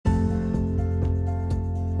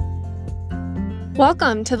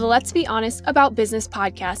Welcome to the Let's Be Honest About Business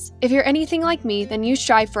podcast. If you're anything like me, then you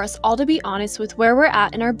strive for us all to be honest with where we're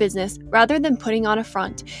at in our business rather than putting on a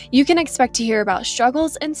front. You can expect to hear about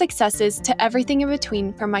struggles and successes to everything in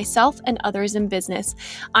between from myself and others in business.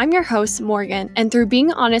 I'm your host, Morgan, and through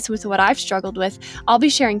being honest with what I've struggled with, I'll be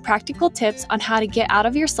sharing practical tips on how to get out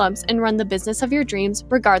of your slumps and run the business of your dreams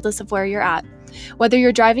regardless of where you're at. Whether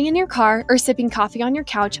you're driving in your car or sipping coffee on your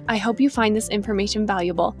couch, I hope you find this information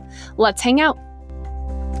valuable. Let's hang out.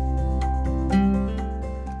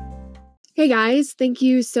 Hey guys, thank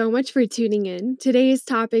you so much for tuning in. Today's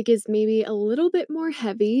topic is maybe a little bit more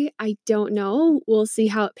heavy. I don't know. We'll see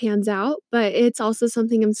how it pans out, but it's also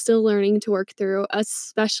something I'm still learning to work through,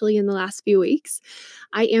 especially in the last few weeks.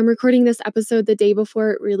 I am recording this episode the day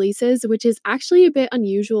before it releases, which is actually a bit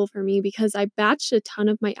unusual for me because I batched a ton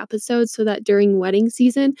of my episodes so that during wedding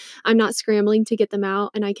season, I'm not scrambling to get them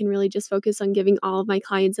out and I can really just focus on giving all of my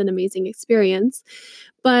clients an amazing experience.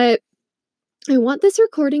 But I want this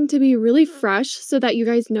recording to be really fresh so that you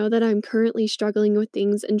guys know that I'm currently struggling with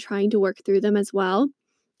things and trying to work through them as well.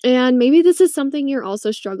 And maybe this is something you're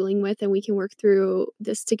also struggling with and we can work through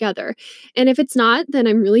this together. And if it's not, then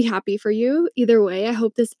I'm really happy for you. Either way, I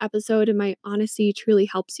hope this episode and my honesty truly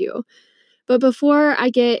helps you. But before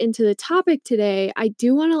I get into the topic today, I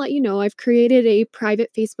do want to let you know I've created a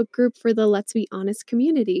private Facebook group for the Let's Be Honest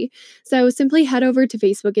community. So simply head over to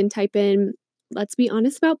Facebook and type in Let's Be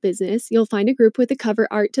Honest About Business. You'll find a group with the cover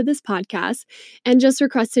art to this podcast and just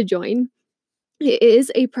request to join. It is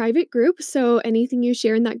a private group, so anything you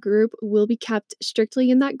share in that group will be kept strictly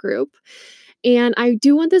in that group. And I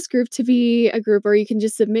do want this group to be a group where you can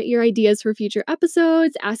just submit your ideas for future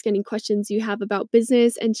episodes, ask any questions you have about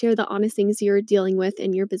business, and share the honest things you're dealing with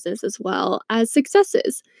in your business as well as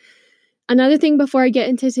successes. Another thing before I get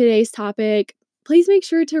into today's topic, please make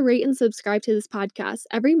sure to rate and subscribe to this podcast.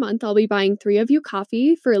 Every month, I'll be buying 3 of you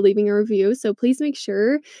coffee for leaving a review, so please make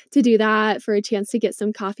sure to do that for a chance to get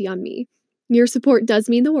some coffee on me. Your support does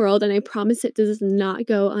mean the world, and I promise it does not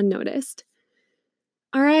go unnoticed.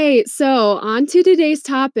 All right, so on to today's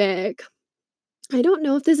topic. I don't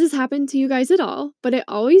know if this has happened to you guys at all, but it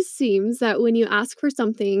always seems that when you ask for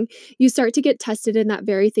something, you start to get tested in that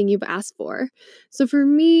very thing you've asked for. So for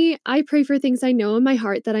me, I pray for things I know in my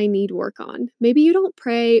heart that I need work on. Maybe you don't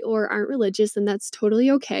pray or aren't religious, and that's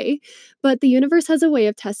totally okay, but the universe has a way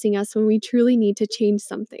of testing us when we truly need to change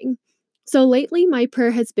something. So lately, my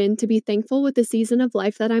prayer has been to be thankful with the season of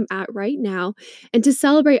life that I'm at right now and to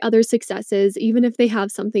celebrate other successes, even if they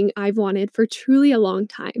have something I've wanted for truly a long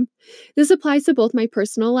time. This applies to both my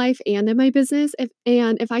personal life and in my business.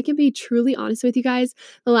 If I can be truly honest with you guys,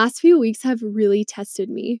 the last few weeks have really tested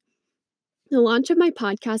me. The launch of my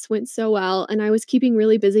podcast went so well, and I was keeping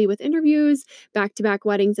really busy with interviews, back-to-back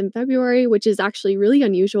weddings in February, which is actually really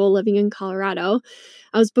unusual living in Colorado.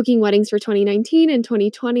 I was booking weddings for 2019 and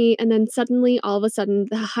 2020, and then suddenly, all of a sudden,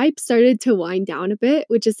 the hype started to wind down a bit,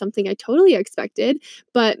 which is something I totally expected,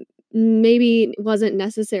 but maybe wasn't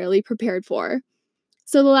necessarily prepared for.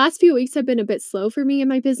 So the last few weeks have been a bit slow for me in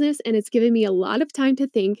my business, and it's given me a lot of time to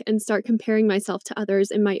think and start comparing myself to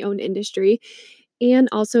others in my own industry and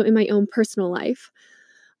also in my own personal life.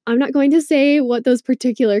 I'm not going to say what those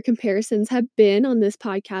particular comparisons have been on this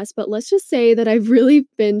podcast, but let's just say that I've really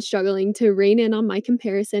been struggling to rein in on my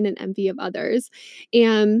comparison and envy of others.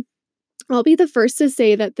 And I'll be the first to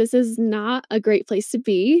say that this is not a great place to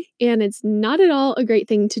be, and it's not at all a great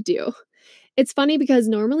thing to do. It's funny because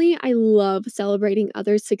normally I love celebrating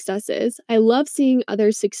others' successes. I love seeing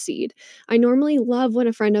others succeed. I normally love when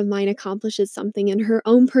a friend of mine accomplishes something in her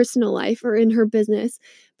own personal life or in her business.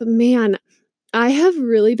 But man, I have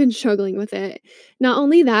really been struggling with it. Not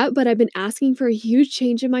only that, but I've been asking for a huge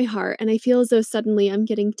change in my heart, and I feel as though suddenly I'm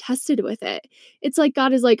getting tested with it. It's like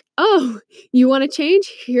God is like, oh, you want to change?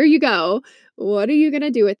 Here you go. What are you going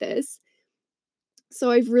to do with this? So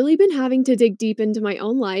I've really been having to dig deep into my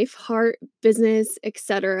own life, heart, business,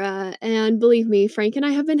 etc. And believe me, Frank and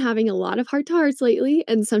I have been having a lot of heart to hearts lately,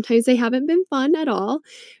 and sometimes they haven't been fun at all.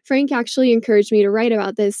 Frank actually encouraged me to write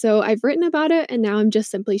about this, so I've written about it, and now I'm just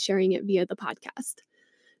simply sharing it via the podcast.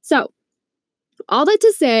 So, all that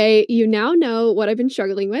to say, you now know what I've been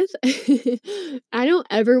struggling with. I don't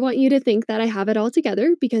ever want you to think that I have it all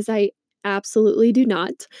together because I absolutely do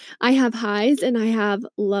not. I have highs and I have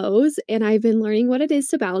lows, and I've been learning what it is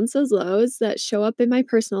to balance those lows that show up in my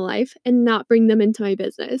personal life and not bring them into my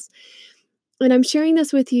business. And I'm sharing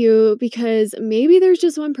this with you because maybe there's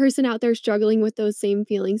just one person out there struggling with those same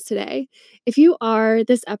feelings today. If you are,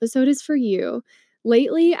 this episode is for you.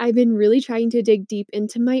 Lately, I've been really trying to dig deep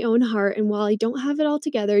into my own heart, and while I don't have it all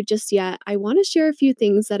together just yet, I want to share a few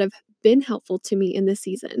things that have been helpful to me in this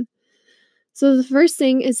season. So the first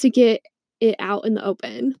thing is to get it out in the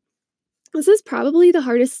open. This is probably the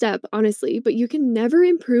hardest step, honestly, but you can never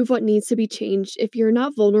improve what needs to be changed if you're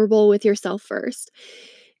not vulnerable with yourself first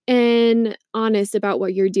and honest about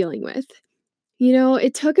what you're dealing with.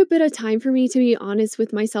 It took a bit of time for me to be honest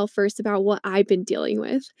with myself first about what I've been dealing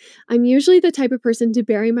with. I'm usually the type of person to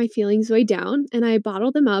bury my feelings way down and I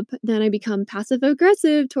bottle them up, then I become passive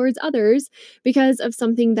aggressive towards others because of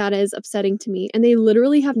something that is upsetting to me, and they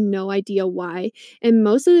literally have no idea why. And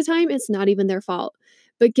most of the time, it's not even their fault.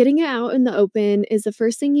 But getting it out in the open is the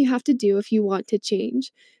first thing you have to do if you want to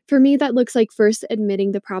change. For me, that looks like first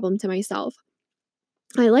admitting the problem to myself.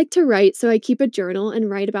 I like to write, so I keep a journal and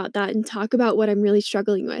write about that and talk about what I'm really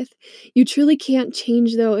struggling with. You truly can't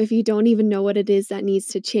change, though, if you don't even know what it is that needs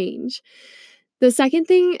to change. The second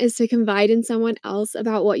thing is to confide in someone else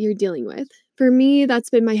about what you're dealing with. For me, that's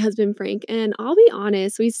been my husband, Frank, and I'll be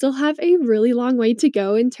honest, we still have a really long way to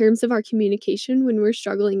go in terms of our communication when we're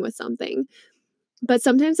struggling with something. But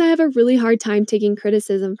sometimes I have a really hard time taking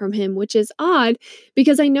criticism from him, which is odd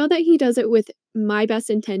because I know that he does it with my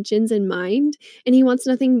best intentions in mind and he wants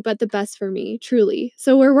nothing but the best for me, truly.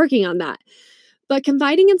 So we're working on that. But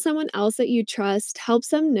confiding in someone else that you trust helps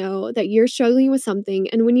them know that you're struggling with something.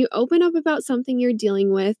 And when you open up about something you're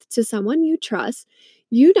dealing with to someone you trust,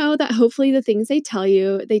 you know that hopefully the things they tell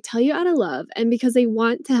you out of love and because they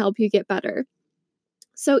want to help you get better.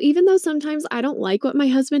 So even though sometimes I don't like what my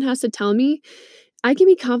husband has to tell me, I can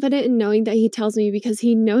be confident in knowing that he tells me because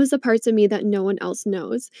he knows the parts of me that no one else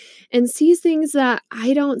knows and sees things that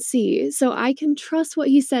I don't see. So I can trust what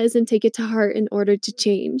he says and take it to heart in order to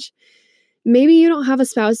change. Maybe you don't have a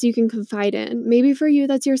spouse you can confide in. Maybe for you,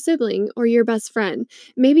 that's your sibling or your best friend.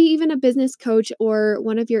 Maybe even a business coach or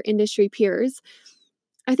one of your industry peers.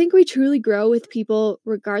 I think we truly grow with people,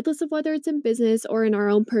 regardless of whether it's in business or in our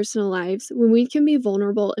own personal lives, when we can be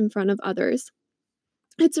vulnerable in front of others.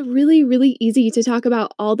 It's really, really easy to talk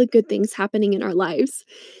about all the good things happening in our lives.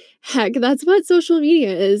 Heck, that's what social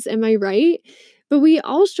media is, am I right? But we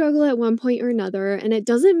all struggle at one point or another, and it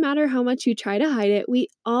doesn't matter how much you try to hide it, we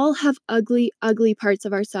all have ugly, ugly parts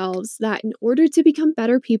of ourselves that, in order to become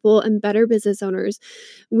better people and better business owners,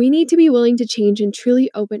 we need to be willing to change and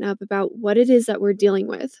truly open up about what it is that we're dealing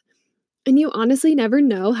with. And you honestly never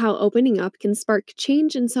know how opening up can spark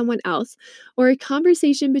change in someone else or a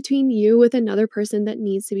conversation between you with another person that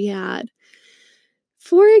needs to be had.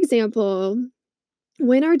 For example,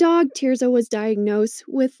 when our dog Tirza was diagnosed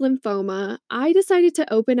with lymphoma, I decided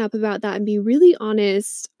to open up about that and be really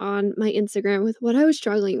honest on my Instagram with what I was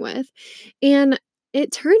struggling with. And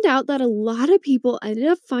it turned out that a lot of people ended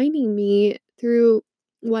up finding me through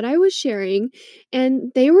what I was sharing,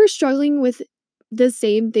 and they were struggling with the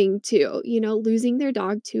same thing too, losing their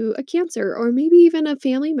dog to a cancer or maybe even a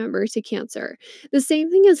family member to cancer. The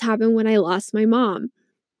same thing has happened when I lost my mom.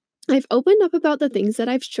 I've opened up about the things that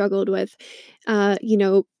I've struggled with, uh, you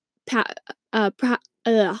know, pa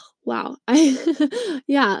wow. I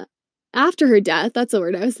yeah, after her death, that's the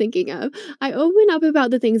word I was thinking of. I opened up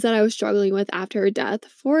about the things that I was struggling with after her death.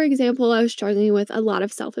 For example, I was struggling with a lot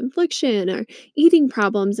of self-infliction or eating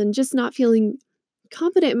problems and just not feeling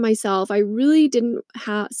confident in myself. I really didn't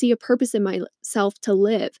see a purpose in myself to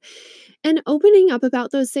live. And opening up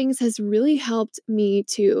about those things has really helped me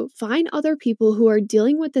to find other people who are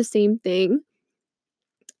dealing with the same thing.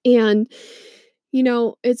 And,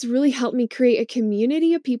 it's really helped me create a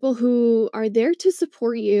community of people who are there to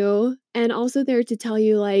support you and also there to tell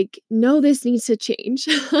you, like, no, this needs to change.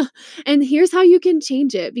 And here's how you can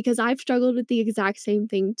change it because I've struggled with the exact same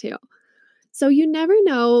thing too. So you never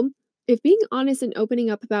know if being honest and opening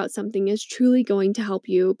up about something is truly going to help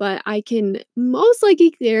you, but I can most likely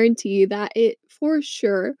guarantee that it for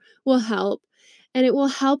sure will help. And it will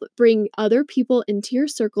help bring other people into your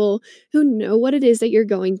circle who know what it is that you're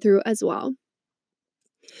going through as well.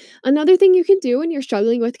 Another thing you can do when you're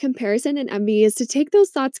struggling with comparison and envy is to take those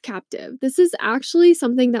thoughts captive. This is actually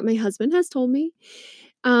something that my husband has told me.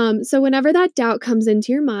 So whenever that doubt comes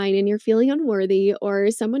into your mind and you're feeling unworthy,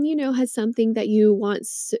 or someone you know has something that you want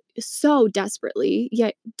so desperately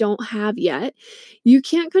yet don't have yet, you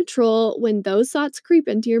can't control when those thoughts creep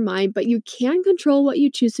into your mind, but you can control what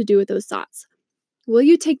you choose to do with those thoughts. Will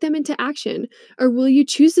you take them into action, or will you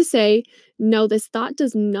choose to say, no, this thought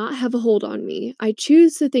does not have a hold on me? I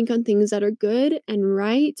choose to think on things that are good and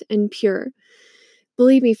right and pure.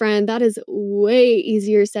 Believe me, friend, that is way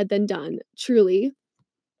easier said than done, truly.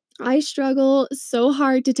 I struggle so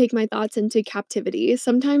hard to take my thoughts into captivity.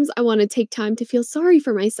 Sometimes I want to take time to feel sorry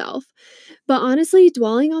for myself. But honestly,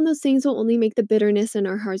 dwelling on those things will only make the bitterness in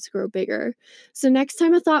our hearts grow bigger. So, next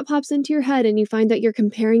time a thought pops into your head and you find that you're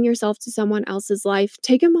comparing yourself to someone else's life,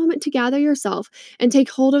 take a moment to gather yourself and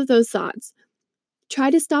take hold of those thoughts. Try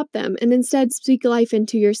to stop them and instead speak life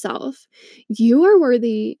into yourself. You are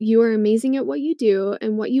worthy, you are amazing at what you do,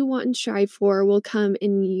 and what you want and strive for will come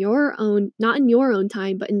in your own, not in your own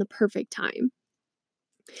time, but in the perfect time.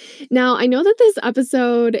 Now, I know that this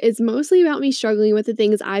episode is mostly about me struggling with the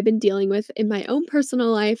things I've been dealing with in my own personal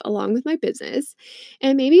life along with my business.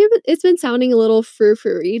 And maybe it's been sounding a little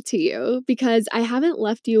frou-frou-y to you because I haven't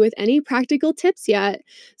left you with any practical tips yet.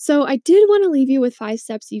 So I did want to leave you with 5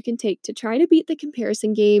 steps you can take to try to beat the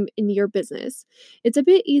comparison game in your business. It's a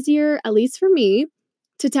bit easier, at least for me,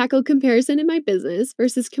 to tackle comparison in my business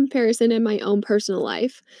versus comparison in my own personal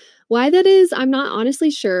life. Why that is, I'm not honestly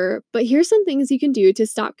sure, but here's some things you can do to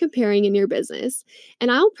stop comparing in your business. And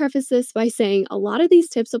I'll preface this by saying a lot of these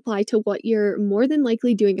tips apply to what you're more than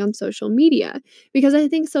likely doing on social media, because I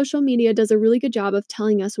think social media does a really good job of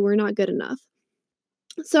telling us we're not good enough.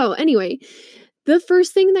 So, anyway, the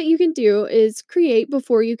first thing that you can do is create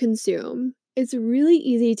before you consume. It's really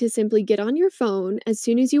easy to simply get on your phone as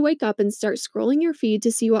soon as you wake up and start scrolling your feed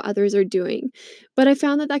to see what others are doing. But I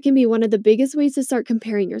found that that can be one of the biggest ways to start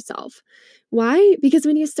comparing yourself. Why? Because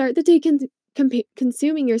when you start the day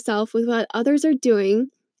consuming yourself with what others are doing,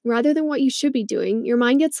 rather than what you should be doing, your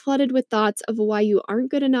mind gets flooded with thoughts of why you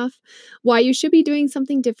aren't good enough, why you should be doing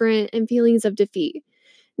something different, and feelings of defeat.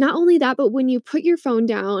 Not only that, but when you put your phone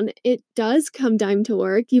down, it does come time to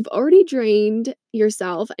work. You've already drained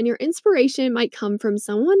yourself, and your inspiration might come from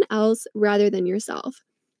someone else rather than yourself.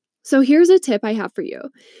 So, here's a tip I have for you.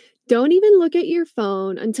 Don't even look at your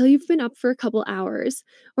phone until you've been up for a couple hours.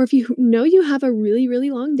 Or if you know you have a really, really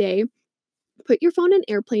long day, put your phone in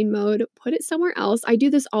airplane mode, put it somewhere else. I do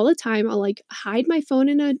this all the time. I'll like hide my phone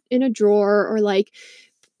in a drawer or like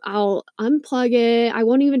I'll unplug it. I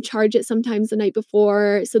won't even charge it sometimes the night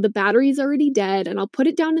before, so the battery's already dead, and I'll put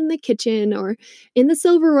it down in the kitchen or in the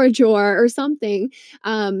silverware drawer or something.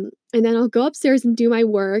 And then I'll go upstairs and do my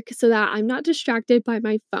work so that I'm not distracted by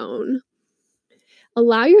my phone.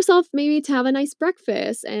 Allow yourself maybe to have a nice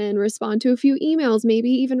breakfast and respond to a few emails, maybe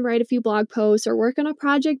even write a few blog posts or work on a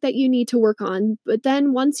project that you need to work on. But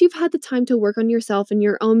then once you've had the time to work on yourself and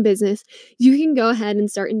your own business, you can go ahead and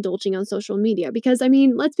start indulging on social media. Because I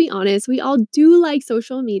mean, let's be honest, we all do like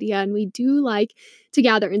social media and we do like to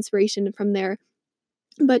gather inspiration from there.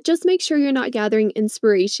 But just make sure you're not gathering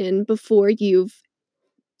inspiration before you've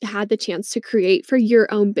had the chance to create for your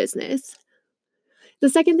own business. The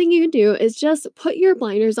second thing you can do is just put your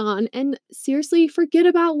blinders on and seriously forget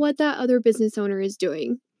about what that other business owner is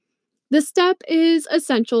doing. This step is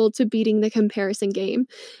essential to beating the comparison game.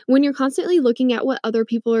 When you're constantly looking at what other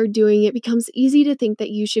people are doing, it becomes easy to think that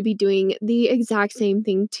you should be doing the exact same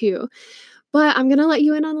thing too. But I'm going to let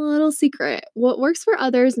you in on a little secret. What works for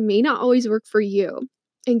others may not always work for you.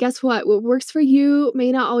 And guess what? What works for you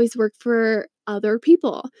may not always work for other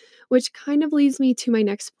people, which kind of leads me to my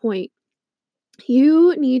next point.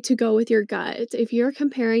 You need to go with your gut. If you're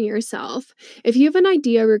comparing yourself, if you have an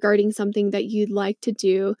idea regarding something that you'd like to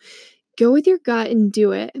do, go with your gut and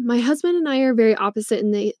do it. My husband and I are very opposite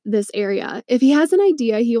in this area. If he has an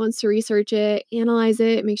idea, he wants to research it, analyze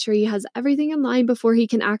it, make sure he has everything in line before he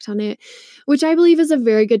can act on it, which I believe is a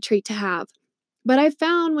very good trait to have. But I've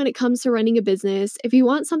found when it comes to running a business, if you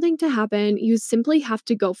want something to happen, you simply have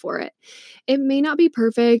to go for it. It may not be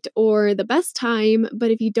perfect or the best time, but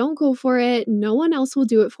if you don't go for it, no one else will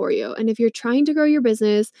do it for you. And if you're trying to grow your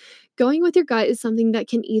business, going with your gut is something that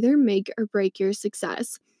can either make or break your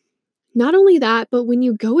success. Not only that, but when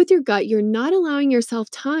you go with your gut, you're not allowing yourself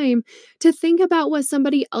time to think about what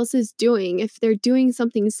somebody else is doing if they're doing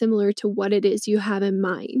something similar to what it is you have in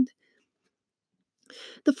mind.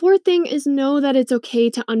 The fourth thing is know that it's okay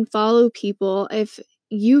to unfollow people if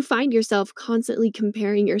you find yourself constantly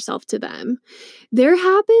comparing yourself to them. There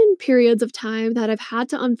have been periods of time that I've had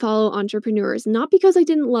to unfollow entrepreneurs, not because I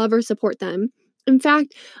didn't love or support them. In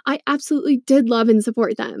fact, I absolutely did love and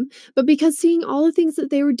support them, but because seeing all the things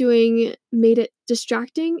that they were doing made it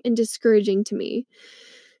distracting and discouraging to me.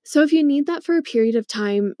 So if you need that for a period of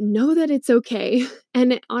time, know that it's okay.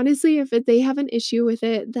 And honestly, if they have an issue with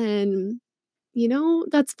it, then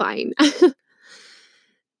that's fine.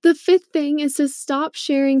 The fifth thing is to stop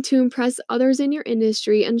sharing to impress others in your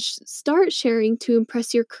industry and start sharing to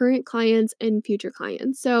impress your current clients and future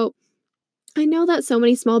clients. So, I know that so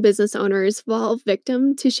many small business owners fall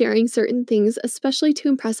victim to sharing certain things, especially to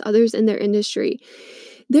impress others in their industry.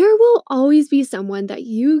 There will always be someone that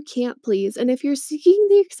you can't please, and if you're seeking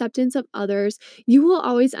the acceptance of others, you will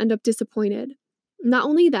always end up disappointed. Not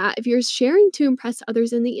only that, if you're sharing to impress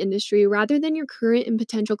others in the industry rather than your current and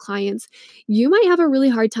potential clients, you might have a really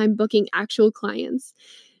hard time booking actual clients.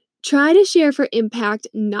 Try to share for impact,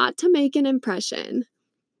 not to make an impression.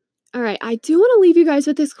 All right, I do want to leave you guys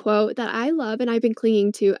with this quote that I love and I've been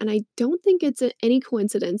clinging to, and I don't think it's any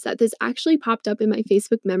coincidence that this actually popped up in my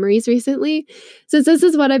Facebook memories recently, since this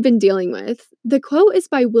is what I've been dealing with. The quote is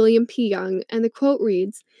by William P. Young, and the quote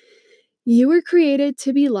reads, "You were created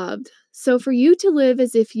to be loved, so for you to live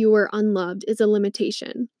as if you were unloved is a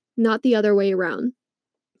limitation, not the other way around.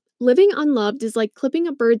 Living unloved is like clipping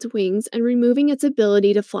a bird's wings and removing its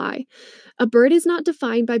ability to fly. A bird is not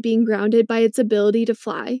defined by being grounded by its ability to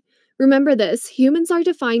fly. Remember this, humans are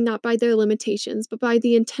defined not by their limitations, but by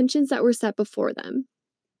the intentions that were set before them."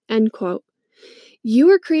 End quote. You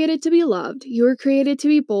were created to be loved. You were created to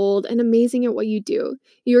be bold and amazing at what you do.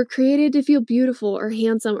 You were created to feel beautiful or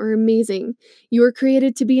handsome or amazing. You were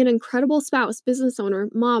created to be an incredible spouse, business owner,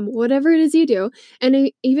 mom, whatever it is you do. And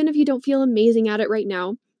even if you don't feel amazing at it right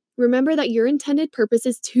now, remember that your intended purpose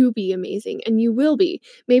is to be amazing, and you will be.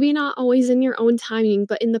 Maybe not always in your own timing,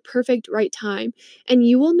 but in the perfect right time. And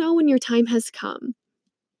you will know when your time has come.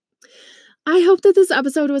 I hope that this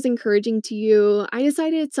episode was encouraging to you. I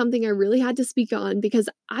decided it's something I really had to speak on because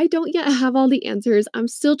I don't yet have all the answers. I'm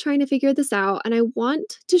still trying to figure this out, and I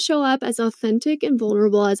want to show up as authentic and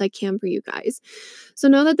vulnerable as I can for you guys. So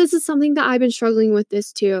know that this is something that I've been struggling with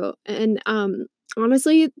this too. And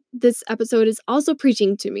honestly, this episode is also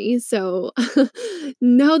preaching to me. So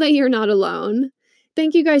know that you're not alone.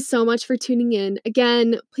 Thank you guys so much for tuning in.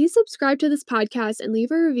 Again, please subscribe to this podcast and leave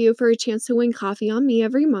a review for a chance to win coffee on me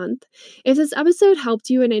every month. If this episode helped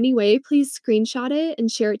you in any way, please screenshot it and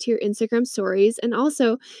share it to your Instagram stories. And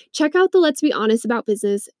also check out the Let's Be Honest About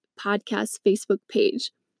Business podcast Facebook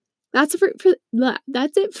page. That's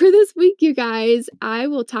it for this week, you guys. I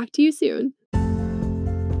will talk to you soon.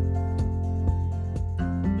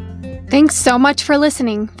 Thanks so much for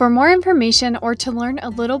listening. For more information or to learn a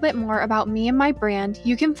little bit more about me and my brand,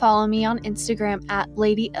 you can follow me on Instagram at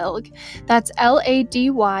LadyIlg. That's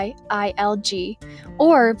LadyIlg.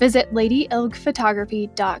 Or visit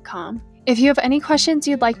ladyilgphotography.com. If you have any questions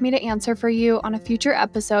you'd like me to answer for you on a future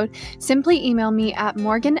episode, simply email me at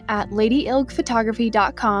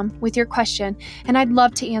morgan@ladyilgphotography.com with your question, and I'd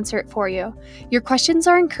love to answer it for you. Your questions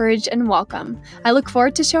are encouraged and welcome. I look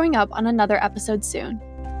forward to showing up on another episode soon.